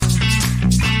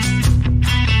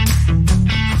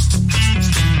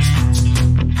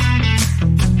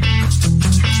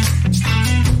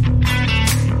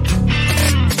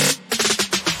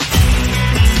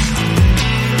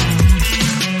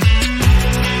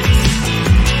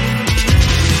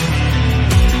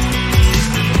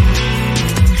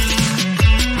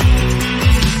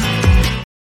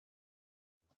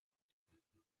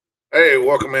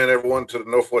welcome in everyone to the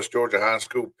Northwest Georgia High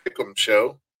School Pick'em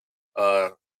Show. Uh,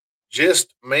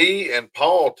 just me and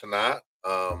Paul tonight.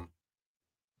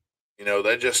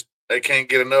 They can't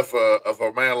get enough of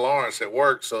our man Lawrence at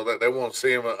work, so that they want to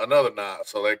see him another night.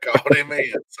 So they called him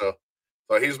in. So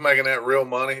he's making that real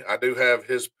money. I do have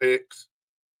his picks,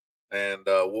 and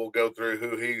we'll go through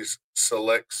who he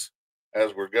selects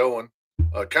as we're going.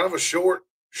 Kind of a short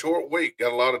week.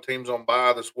 Got a lot of teams on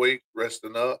bye this week,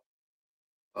 resting up.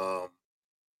 Um,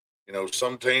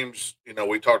 some teams,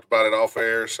 we talked about it off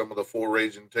air. Some of the four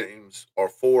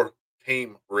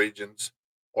team regions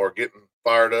are getting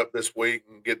fired up this week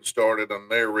and getting started on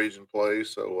their region play.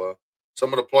 So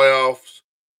some of the playoffs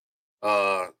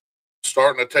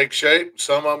starting to take shape.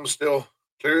 Some of them still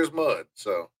clear as mud.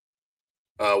 So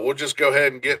we'll just go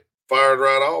ahead and get fired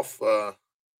right off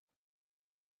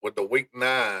with the week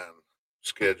 9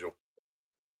 schedule.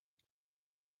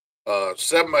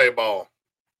 7A ball.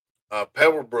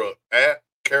 Pebblebrook at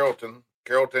Carrollton.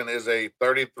 Carrollton is a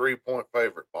 33-point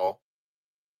favorite, Paul.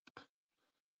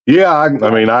 Yeah, I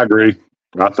agree.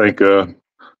 I think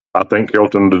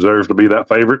Carrollton deserves to be that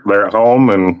favorite. They're at home,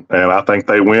 and I think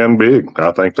they win big.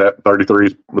 I think that 33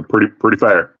 is pretty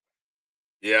fair.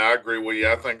 Yeah, I agree with you.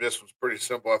 I think this one's pretty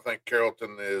simple. I think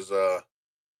Carrollton's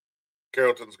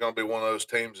going to be one of those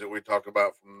teams that we talk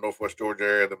about from the Northwest Georgia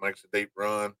area that makes a deep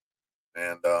run.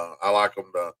 And I like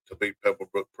them to beat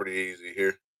Pebblebrook pretty easy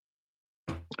here.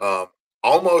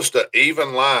 Almost an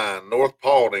even line. North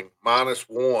Paulding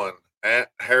 -1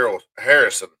 at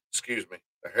Harrison. Excuse me,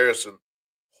 the Harrison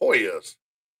Hoyas.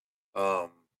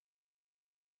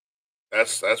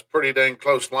 That's pretty dang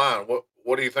close line.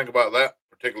 What do you think about that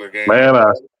particular game? Man,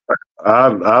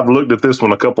 I've looked at this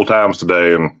one a couple times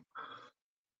today,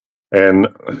 and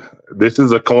this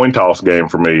is a coin toss game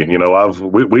for me.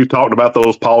 We've talked about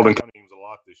those Paulding teams a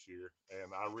lot this year,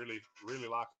 and I really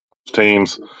like those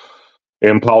teams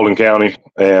in Paulding County,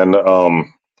 and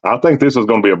I think this is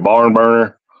going to be a barn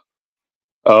burner.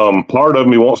 Part of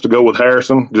me wants to go with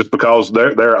Harrison just because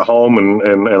they're at home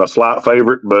and a slight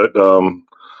favorite, but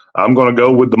I'm going to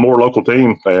go with the more local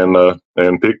team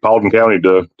and pick Paulding County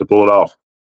to pull it off.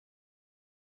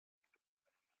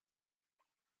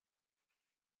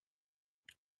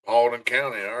 Paulding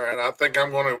County. All right, I think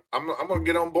I'm gonna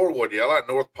get on board with you. I like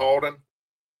North Paulding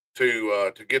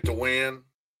to get the win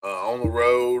on the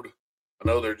road. I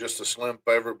know they're just a slim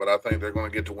favorite, but I think they're going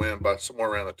to get to win by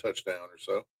somewhere around a touchdown or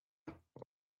so.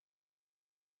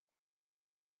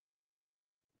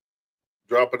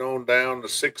 Dropping on down to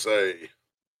 6A.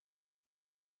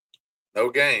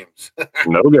 No games.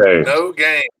 No games. No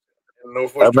games in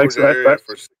Northwest Georgia area.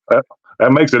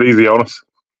 That makes it easy on us.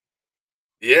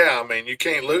 Yeah, I mean, you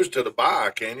can't lose to the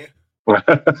bye, can you?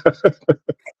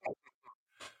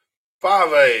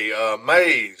 5A,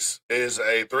 Mays is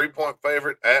a 3-point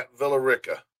favorite at Villa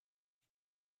Rica.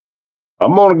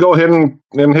 I'm going to go ahead and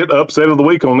hit the upset of the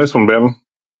week on this one, Benton.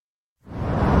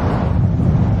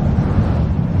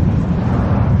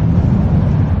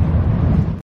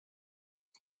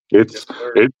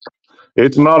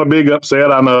 It's not a big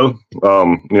upset, I know.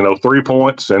 3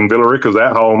 points and Villa Rica's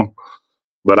at home,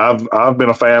 but I've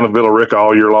been a fan of Villa Rica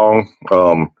all year long.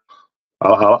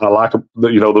 I like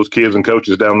those kids and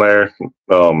coaches down there.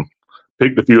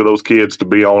 Picked a few of those kids to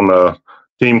be on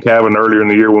Team Cavin earlier in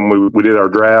the year when we did our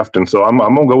draft, and so I'm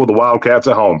gonna go with the Wildcats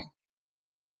at home.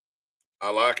 I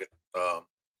like it.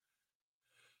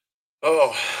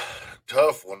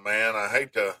 Tough one, man. I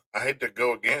hate to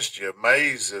go against you.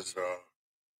 Mays is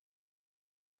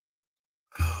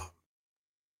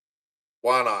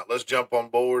why not? Let's jump on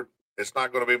board. It's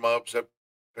not going to be my upset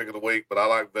pick of the week, but I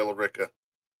like Villa Rica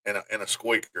in a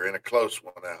squeaker, in a close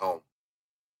one at home.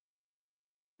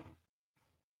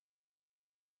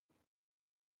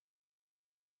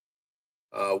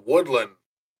 Woodland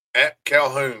at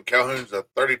Calhoun. Calhoun's a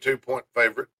 32-point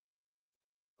favorite.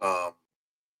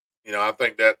 I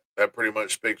think that pretty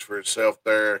much speaks for itself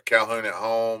there. Calhoun at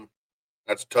home,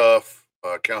 that's tough.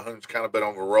 Calhoun's kind of been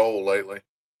on a roll lately.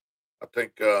 I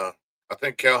think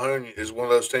Calhoun is one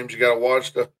of those teams you got to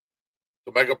watch to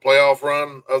make a playoff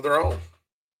run of their own.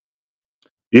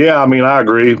 Yeah, I mean, I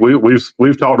agree.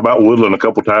 We've talked about Woodland a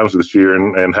couple times this year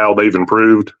and how they've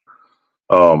improved.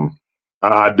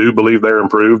 I do believe they're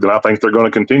improved, and I think they're going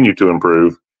to continue to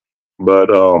improve. But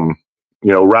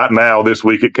right now this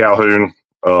week at Calhoun,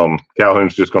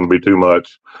 Calhoun's just going to be too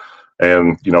much.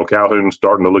 And Calhoun's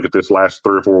starting to look at this last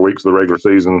 3 or 4 weeks of the regular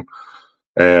season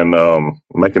and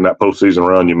making that postseason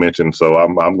run you mentioned. So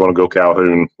I'm going to go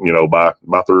Calhoun, by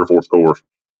 3 or 4 scores.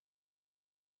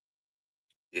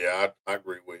 Yeah, I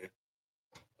agree with you.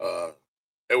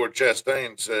 Edward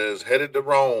Chastain says headed to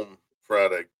Rome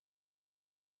Friday.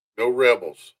 Go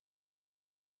Rebels.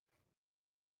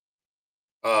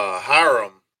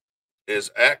 Hiram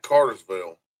is at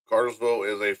Cartersville. Cartersville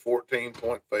is a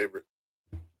 14-point favorite.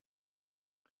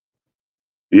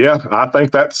 Yeah, I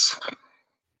think that's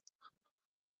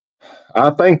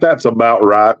about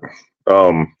right.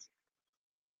 Um,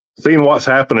 Seeing what's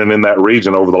happening in that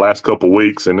region over the last couple of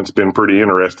weeks, and it's been pretty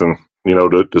interesting,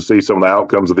 to see some of the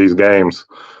outcomes of these games.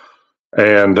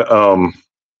 And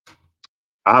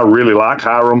I really like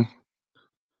Hiram,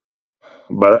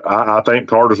 but I think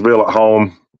Cartersville at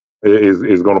home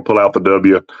is going to pull out the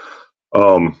W.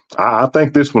 I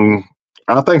think this one.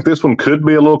 I think this one could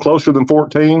be a little closer than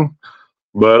 14,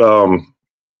 but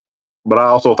I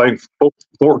also think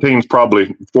 14's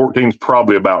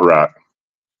probably about right.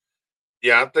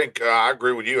 Yeah, I think I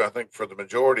agree with you. I think for the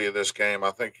majority of this game,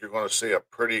 I think you're going to see a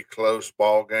pretty close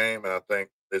ball game, and I think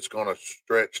it's going to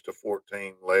stretch to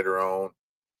 14 later on.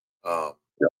 Um,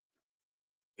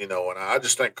 and I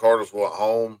just think Cartersville at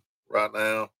home right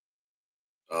now.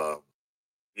 Um,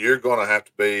 you're going to have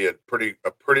to be a pretty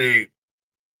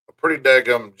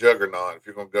daggum juggernaut if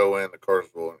you're going to go into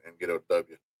Cartersville and get a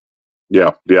W.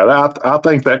 Yeah. I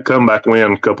think that comeback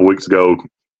win a couple weeks ago.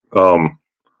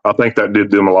 I think that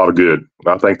did them a lot of good.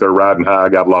 I think they're riding high,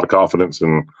 got a lot of confidence,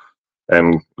 and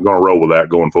going to roll with that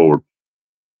going forward.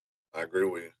 I agree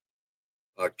with you.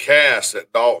 Cass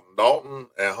at Dalton. Dalton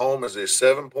at home is a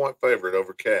 7-point favorite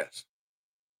over Cass.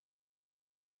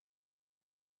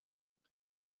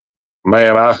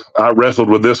 Man, I wrestled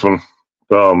with this one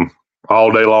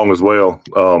all day long as well.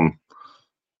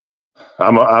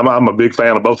 I'm a big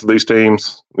fan of both of these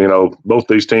teams. Both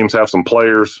these teams have some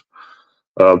players.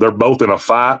 They're both in a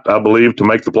fight, I believe, to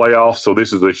make the playoffs. So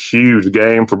this is a huge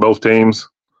game for both teams.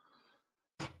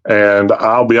 And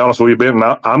I'll be honest with you, Ben,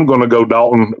 I'm going to go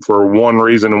Dalton for one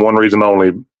reason and one reason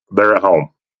only. They're at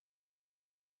home.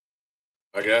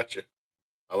 I got you.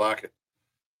 I like it.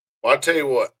 Well, I'll tell you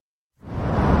what.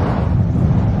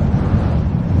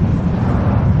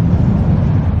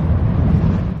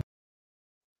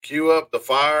 Cue up the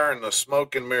fire and the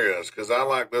smoke and mirrors because I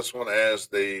like this one as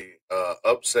the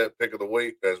upset pick of the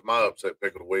week, as my upset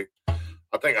pick of the week.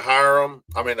 I think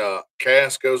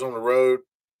Cass goes on the road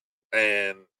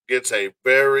and gets a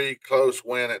very close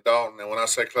win at Dalton. And when I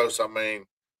say close, I mean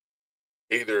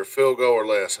either field goal or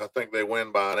less. I think they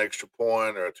win by an extra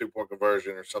point or a 2-point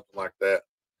conversion or something like that.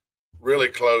 Really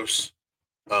close.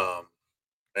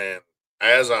 And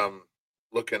as I'm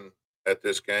looking at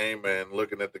this game and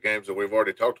looking at the games that we've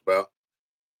already talked about,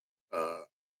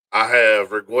 I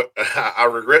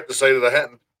regret to say that I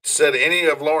hadn't said any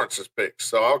of Lawrence's picks,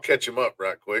 so I'll catch him up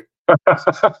right quick.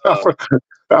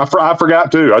 I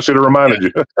forgot too. I should have reminded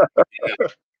you.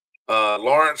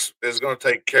 Lawrence is going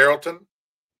to take Carrollton.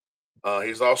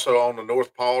 He's also on the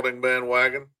North Paulding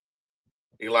bandwagon.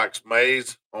 He likes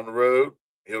Mays on the road.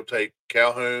 He'll take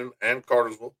Calhoun and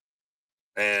Cartersville.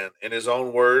 And in his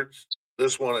own words,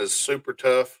 this one is super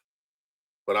tough,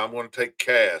 but I'm going to take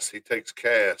Cass. He takes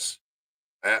Cass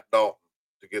at Dalton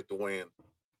to get the win.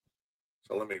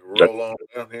 So let me roll on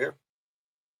down here.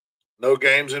 No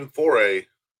games in 4A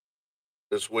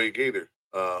this week either.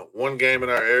 One game in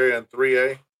our area in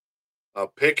 3A.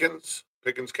 Pickens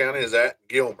County is at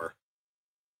Gilmer.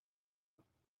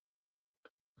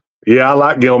 Yeah, I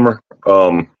like Gilmer.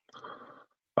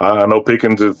 I know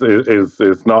Pickens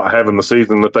is not having the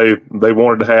season that they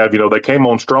wanted to have. They came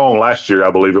on strong last year,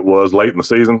 I believe it was, late in the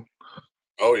season.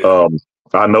 Oh yeah.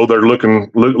 I know they're looking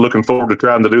forward to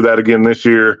trying to do that again this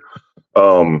year.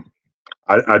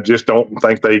 I just don't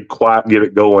think they quite get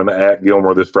it going at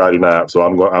Gilmer this Friday night. So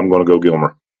I'm going to go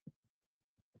Gilmer.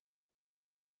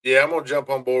 Yeah, I'm going to jump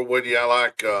on board with you. I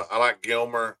like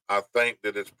Gilmer. I think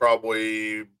that it's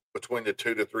probably between the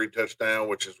 2 to 3 touchdown,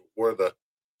 which is where the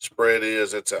spread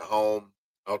is. It's at home.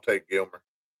 I'll take Gilmer.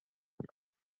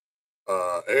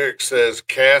 Eric says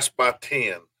Cass by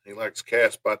 10. He likes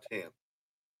Cass by 10.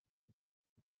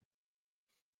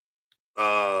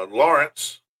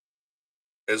 Lawrence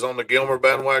is on the Gilmer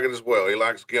bandwagon as well. He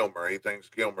likes Gilmer. He thinks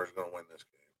Gilmer is going to win this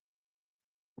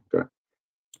game.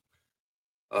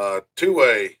 Okay.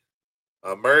 2A,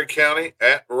 Murray County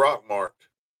at Rockmart.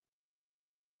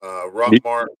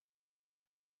 Rockmart.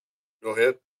 Go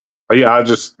ahead. Yeah,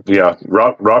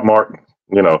 Rockmart.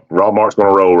 Rockmart's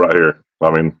going to roll right here. I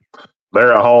mean,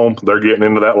 they're at home. They're getting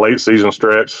into that late season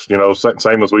stretch.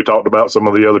 Same as we talked about some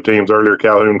of the other teams earlier,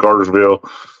 Calhoun, Cartersville.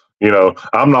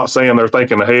 I'm not saying they're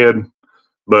thinking ahead,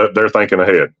 but they're thinking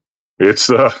ahead. It's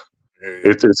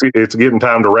getting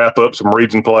time to wrap up some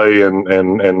region play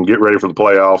and get ready for the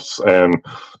playoffs, and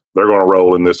they're going to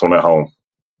roll in this one at home.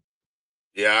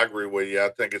 Yeah, I agree with you. I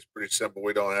think it's pretty simple.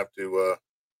 We don't have to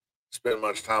spend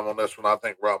much time on this one. I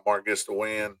think Rockmart gets the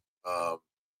win.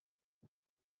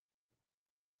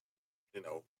 You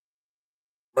know,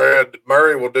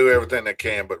 Murray will do everything they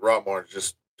can, but Rockmart is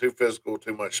just too physical,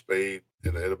 too much speed.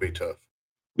 It'll be tough.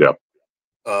 Yeah.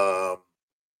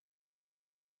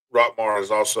 Rockmart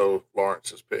is also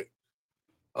Lawrence's pick.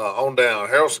 On down,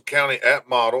 Haralson County at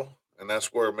Model, and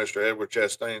that's where Mr. Edward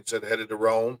Chastain said headed to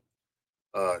Rome.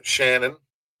 Shannon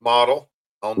Model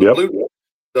on the blue,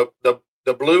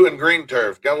 the blue and green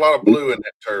turf. Got a lot of blue in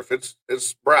that turf. It's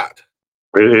bright.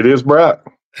 It is bright.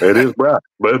 It is bright,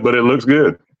 but it looks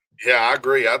good. Yeah, I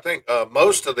agree. I think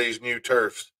most of these new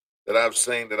turfs that I've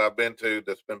seen that I've been to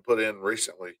that's been put in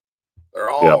recently, they're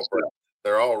all bright.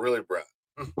 They're all really bright.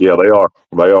 Yeah, they are.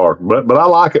 They are. But I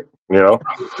like it. You know,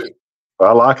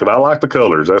 I like it. I like the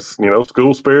colors. That's, you know,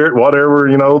 school spirit, whatever.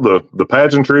 You know, the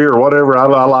pageantry or whatever. I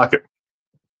like it.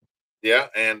 Yeah,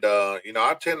 and you know,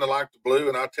 I tend to like the blue,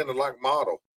 and I tend to like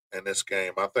Model in this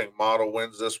game. I think Model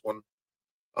wins this one.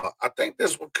 I think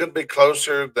this one could be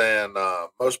closer than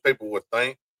most people would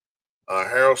think.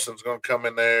 Harrelson's going to come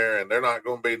in there, and they're not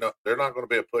going to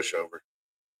be a pushover.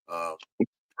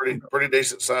 Pretty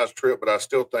decent sized trip, but I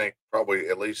still think probably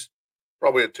a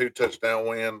 2-touchdown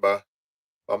win by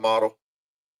Model.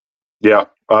 Yeah,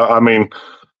 I mean,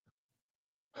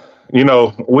 you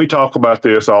know, we talk about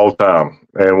this all the time,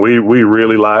 and we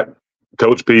really like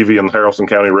Coach Peavy and the Haralson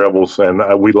County Rebels, and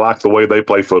we like the way they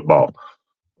play football.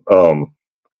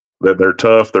 That they're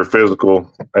tough, they're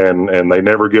physical, and they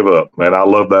never give up. And I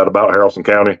love that about Haralson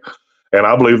County. And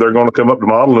I believe they're going to come up to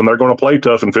Model, and they're going to play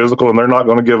tough and physical, and they're not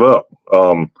going to give up.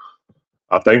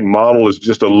 I think Model is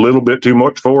just a little bit too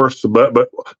much for us, but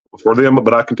for them.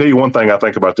 But I can tell you one thing I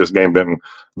think about this game, Benton.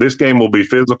 This game will be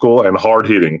physical and hard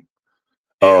hitting.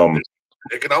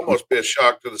 It can almost be a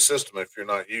shock to the system if you're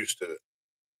not used to it.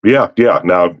 Yeah.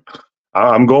 Now,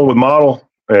 I'm going with Model,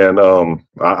 and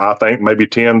I think maybe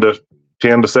 10 to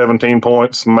 17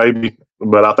 points, maybe.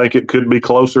 But I think it could be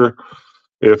closer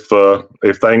if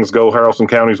things go Haralson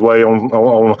County's way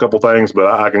on a couple things. But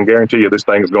I can guarantee you this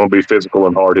thing is going to be physical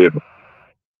and hard hitting.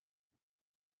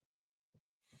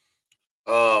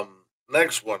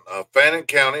 Next one, Fannin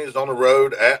County is on the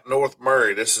road at North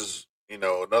Murray. This is, you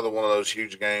know, another one of those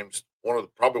huge games.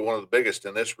 Probably one of the biggest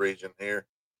in this region here.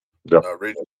 Yep.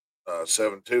 Region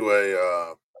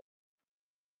 7-2A.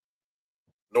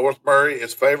 North Murray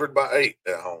is favored by 8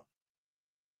 at home.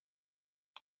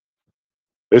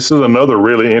 This is another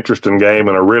really interesting game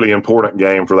and a really important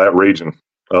game for that region.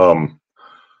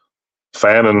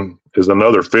 Fannin is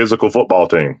another physical football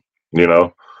team. You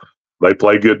know, they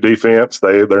play good defense.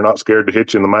 They're not scared to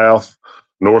hit you in the mouth.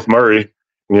 North Murray,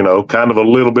 you know, kind of a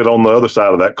little bit on the other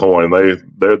side of that coin.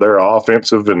 They're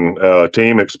offensive and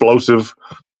team explosive.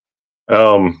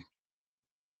 I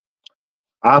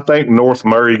think North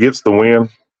Murray gets the win,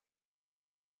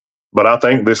 but I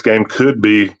think this game could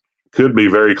be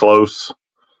very close.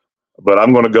 But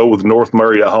I'm going to go with North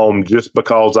Murray at home just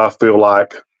because I feel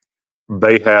like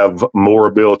they have more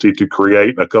ability to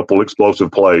create a couple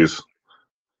explosive plays.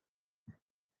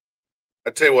 I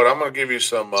tell you what, I'm going to give you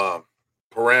some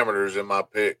parameters in my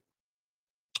pick.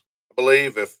 I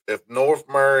believe if North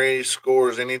Murray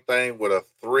scores anything with a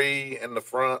 3 in the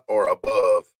front or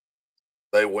above,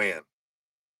 they win.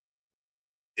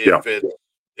 If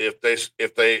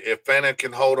Fannin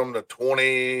can hold them to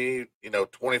 20,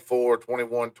 24,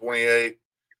 21, 28,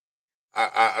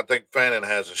 I think Fannin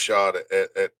has a shot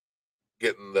at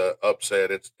getting the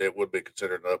upset. It would be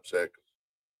considered an upset because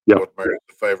North Murray is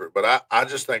the favorite. But I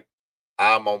just think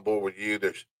I'm on board with you.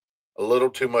 There's a little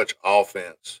too much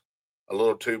offense, a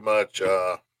little too much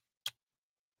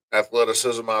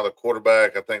athleticism out of the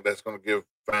quarterback. I think that's going to give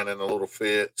Fannin a little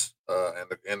fits, and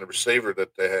the receivers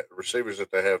that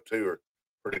they have too are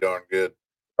pretty darn good.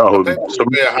 I think this would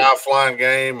be a high flying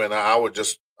game, and I would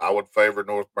favor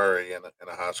North Murray in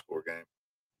a high score game.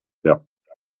 Yeah.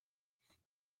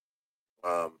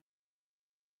 By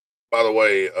the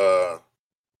way,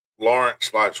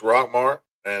 Lawrence likes Rockmart,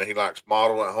 and he likes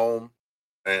Model at home,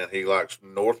 and he likes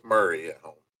North Murray at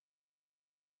home.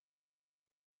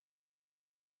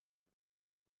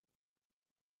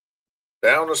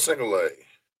 Down to single A.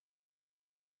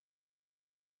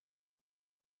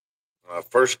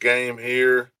 First game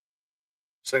here,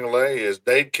 single A, is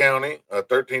Dade County, a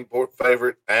 13-point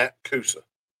favorite at Coosa.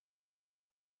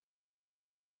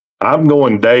 I'm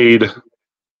going Dade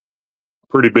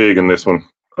pretty big in this one.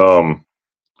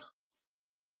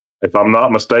 If I'm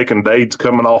not mistaken, Dade's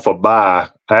coming off a bye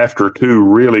after 2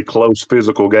 really close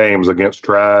physical games against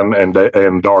Trine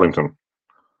and Darlington.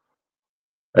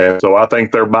 And so I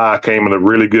think their bye came at a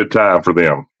really good time for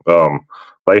them.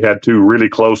 They had two really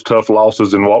close, tough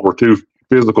losses in what were two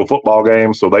physical football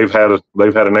games, so they've had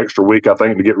an extra week, I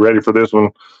think, to get ready for this one.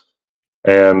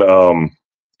 And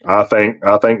I think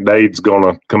Dade's going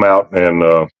to come out and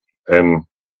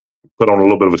put on a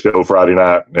little bit of a show Friday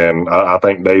night, and I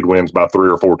think Dade wins by 3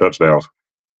 or 4 touchdowns.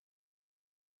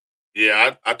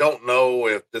 Yeah, I don't know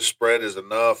if this spread is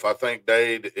enough. I think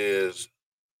Dade is.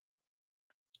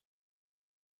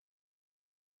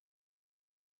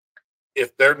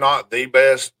 If they're not the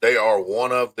best, they are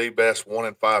one of the best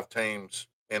 1-5 teams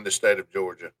in the state of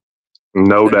Georgia.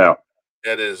 No doubt.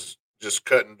 That is just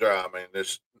cut and dry. I mean,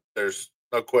 there's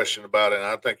no question about it. And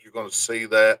I think you're going to see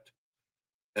that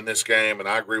in this game. And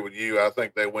I agree with you. I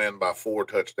think they win by 4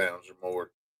 touchdowns or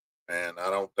more. And I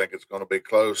don't think it's going to be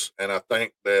close. And I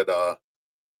think that, I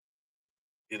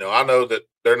know that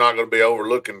they're not going to be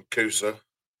overlooking Coosa,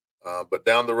 but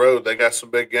down the road, they got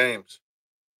some big games.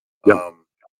 Yep.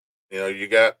 You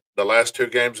got the last 2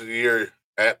 games of the year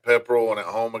at Pepperell and at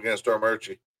home against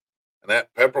Armurchie. And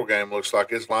that Pepperell game looks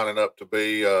like it's lining up to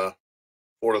be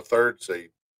for the 3rd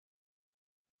seed.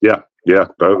 Yeah,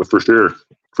 for sure.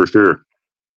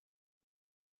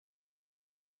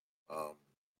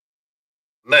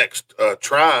 Next,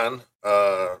 Trine,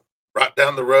 right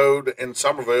down the road in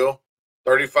Somerville,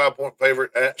 35-point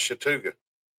favorite at Chattooga.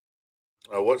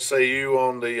 What say you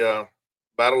on the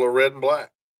Battle of Red and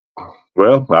Black?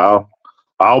 Well,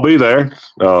 I'll be there.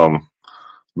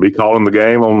 Be calling the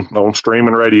game on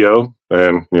streaming radio,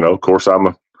 and of course, I'm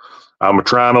a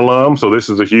Trine alum, so this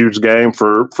is a huge game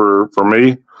for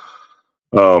me.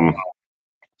 I'm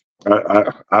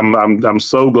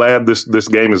so glad this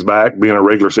game is back, being a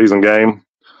regular season game.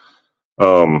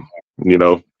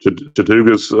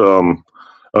 Chattooga's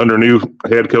under new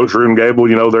head coach Rune Gable.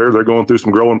 They're going through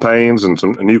some growing pains and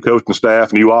some new coaching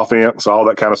staff, new offense, all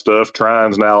that kind of stuff.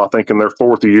 Trine's now, I think, in their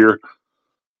 4th year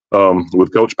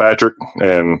with Coach Patrick,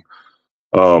 and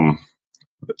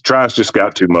Trine's just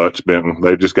got too much, Benton.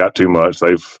 They've just got too much.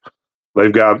 They've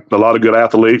got a lot of good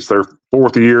athletes. They're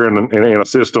 4th year in a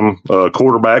system,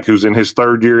 quarterback who's in his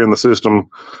 3rd year in the system,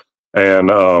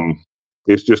 and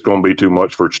it's just going to be too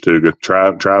much for Chattooga.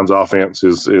 Trine's offense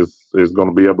is going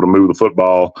to be able to move the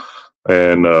football,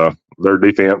 and their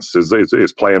defense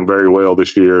is playing very well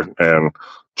this year, and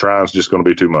Trine's just going to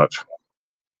be too much.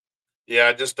 Yeah,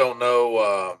 I just don't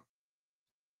know.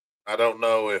 I don't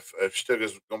know if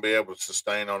Chattooga's going to be able to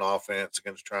sustain on offense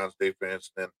against Trine's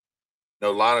defense. Then,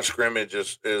 line of scrimmage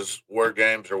is where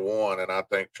games are won, and I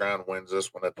think Trine wins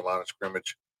this one at the line of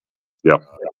scrimmage. Yeah,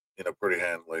 pretty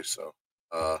handily. So,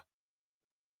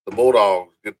 the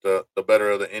Bulldogs get the better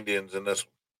of the Indians in this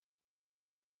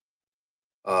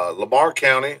one. Lamar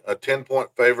County, a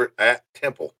 10-point favorite at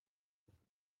Temple.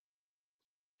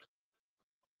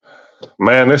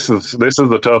 Man, this is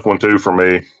a tough one too for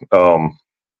me.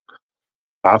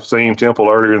 I've seen Temple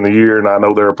earlier in the year, and I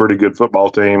know they're a pretty good football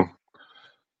team.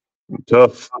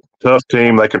 Tough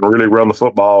team. They can really run the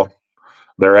football.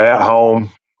 They're at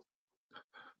home.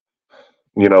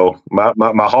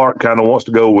 My heart kind of wants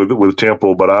to go with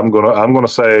Temple, but I'm gonna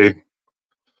say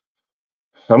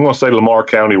Lamar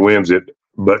County wins it,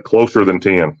 but closer than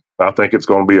 10. I think it's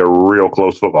going to be a real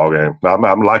close football game.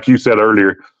 I'm like you said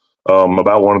earlier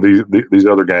about one of these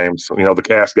other games. The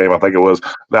Cass game, I think it was.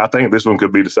 I think this one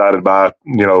could be decided by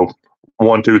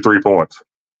 1, 2, 3 points.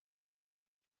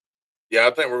 Yeah,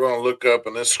 I think we're going to look up,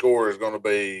 and this score is going to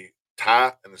be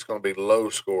tight, and it's going to be low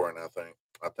scoring. I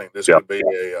think this could be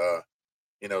a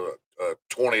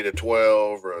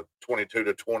 20-12 or a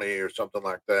 22-20 or something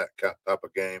like that type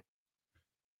of game.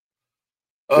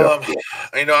 I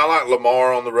like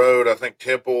Lamar on the road. I think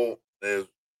Temple is,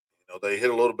 they hit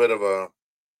a little bit of a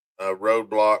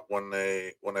roadblock when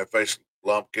they faced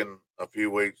Lumpkin a few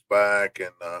weeks back,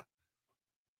 and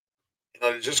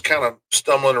just kind of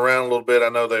stumbling around a little bit. I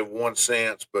know they've won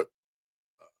since, but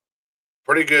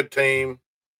pretty good team.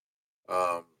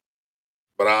 But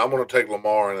I'm going to take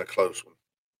Lamar in a close one.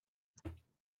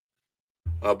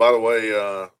 By the way,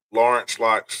 Lawrence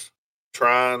likes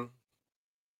Trine.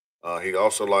 He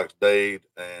also likes Dade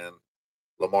and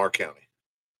Lamar County.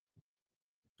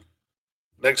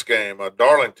 Next game,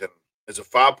 Darlington is a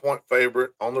 5-point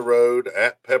favorite on the road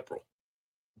at Pepperell.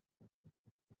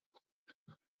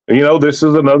 This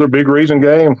is another big region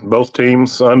game. Both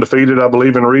teams undefeated, I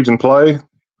believe, in region play.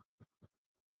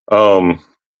 Games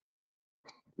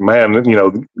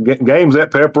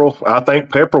at Pepperell, I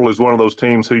think Pepperell is one of those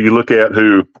teams who you look at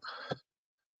who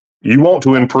you want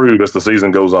to improve as the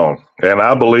season goes on. And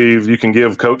I believe you can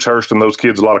give Coach Hurst and those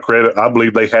kids a lot of credit. I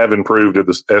believe they have improved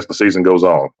as the season goes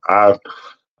on. I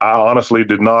honestly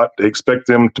did not expect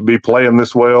them to be playing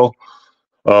this well.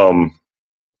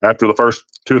 after the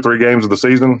first 2 or 3 games of the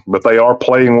season, but they are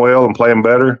playing well and playing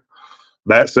better.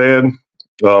 That said,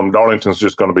 Darlington's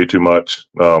just going to be too much.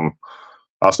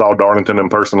 I saw Darlington in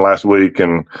person last week,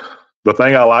 and the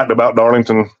thing I liked about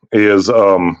Darlington is,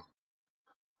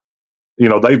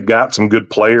 they've got some good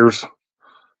players,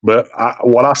 but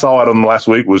what I saw out of them last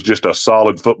week was just a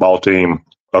solid football team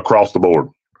across the board.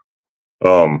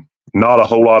 Not a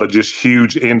whole lot of just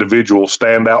huge individual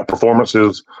standout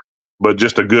performances, but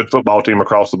just a good football team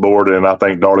across the board. And I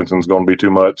think Darlington's going to be too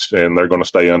much, and they're going to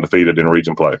stay undefeated in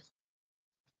region play.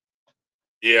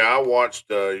 Yeah, I watched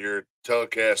your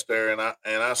telecast there, and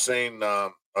I seen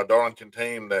a Darlington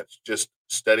team that's just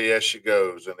steady as she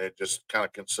goes, and it just kind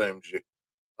of consumes you.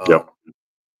 Yep.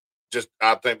 Just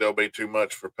I think they'll be too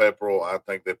much for Pepperell. I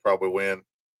think they probably win.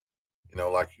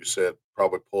 Like you said,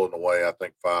 probably pulling away. I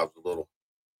think 5's a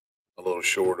little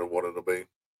short of what it'll be.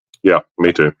 Yeah,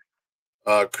 me too.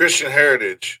 Christian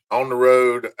Heritage on the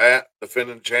road at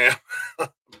defending champ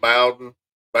Bowden.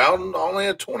 Bowden only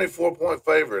a 24-point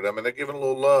favorite. I mean, they're giving a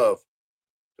little love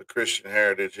to Christian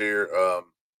Heritage here.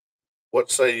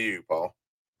 What say you, Paul?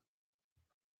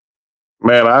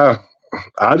 Man,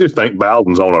 I just think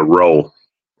Bowden's on a roll.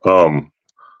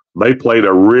 They played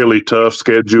a really tough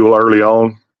schedule early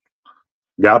on.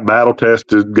 Got battle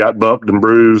tested, got bumped and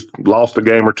bruised, lost a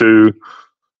game or two.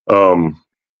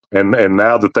 And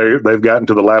now that they've gotten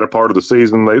to the latter part of the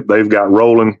season, they've got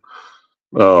rolling,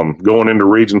 going into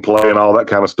region play and all that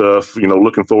kind of stuff.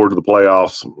 Looking forward to the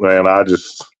playoffs. And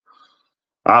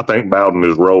I think Bowden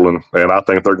is rolling, and I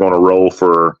think they're going to roll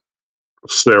for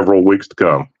several weeks to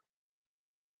come.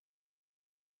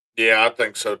 Yeah, I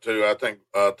think so too. I think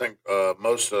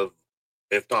most of,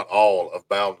 if not all, of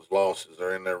Bowden's losses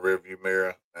are in their rearview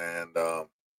mirror, and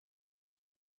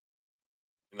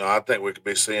I think we could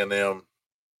be seeing them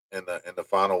in the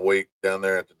final week down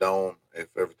there at the Dome if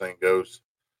everything goes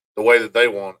the way that they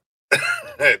want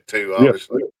it to.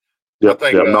 Obviously, Yep.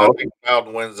 I think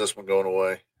Bowden wins this one going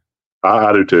away.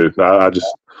 I do too.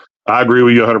 I agree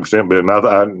with you 100%, Ben.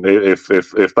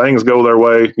 If things go their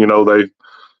way,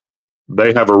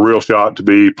 they have a real shot to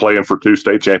be playing for 2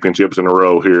 state championships in a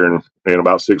row here in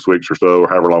about 6 weeks or so, or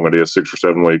however long it is, 6 or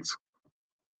 7 weeks.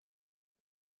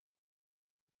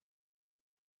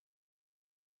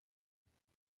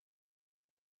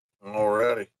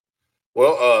 Alrighty.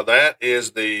 Well, that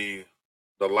is the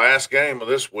last game of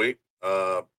this week.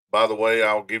 By the way,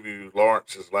 I'll give you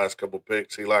Lawrence's last couple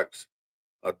picks. He likes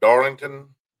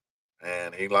Darlington,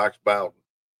 and he likes Bowden.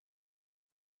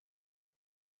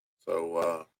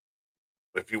 So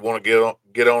if you want to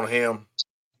get on him,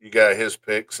 you got his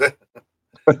picks.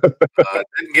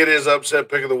 Didn't get his upset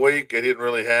pick of the week. He didn't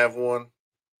really have one,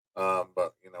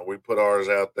 but we put ours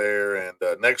out there, and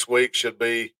next week should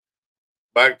be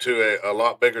back to a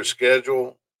lot bigger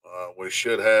schedule. We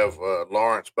should have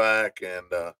Lawrence back, and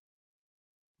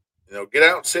get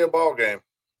out and see a ball game.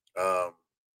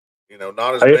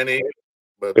 Not as many,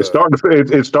 but it's starting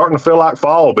to feel like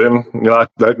fall, Ben.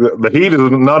 The heat is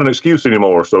not an excuse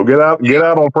anymore. So get out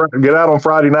on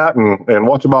Friday night and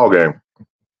watch a ball game.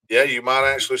 Yeah, you might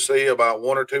actually see about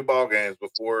 1 or 2 ball games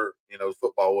before the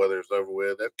football weather is over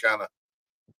with. That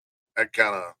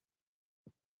kind of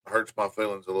hurts my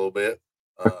feelings a little bit.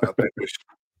 I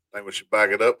think we should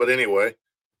back it up. But anyway,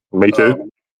 me too.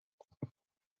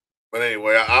 But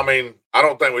anyway, I mean, I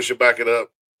don't think we should back it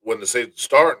up when the season's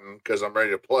starting because I'm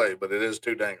ready to play. But it is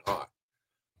too dang hot.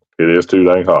 It is too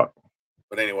dang hot.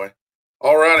 But anyway,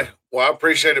 all righty. Well, I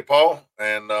appreciate it, Paul,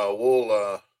 and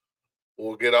we'll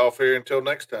get off here until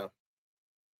next time.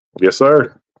 Yes,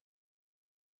 sir.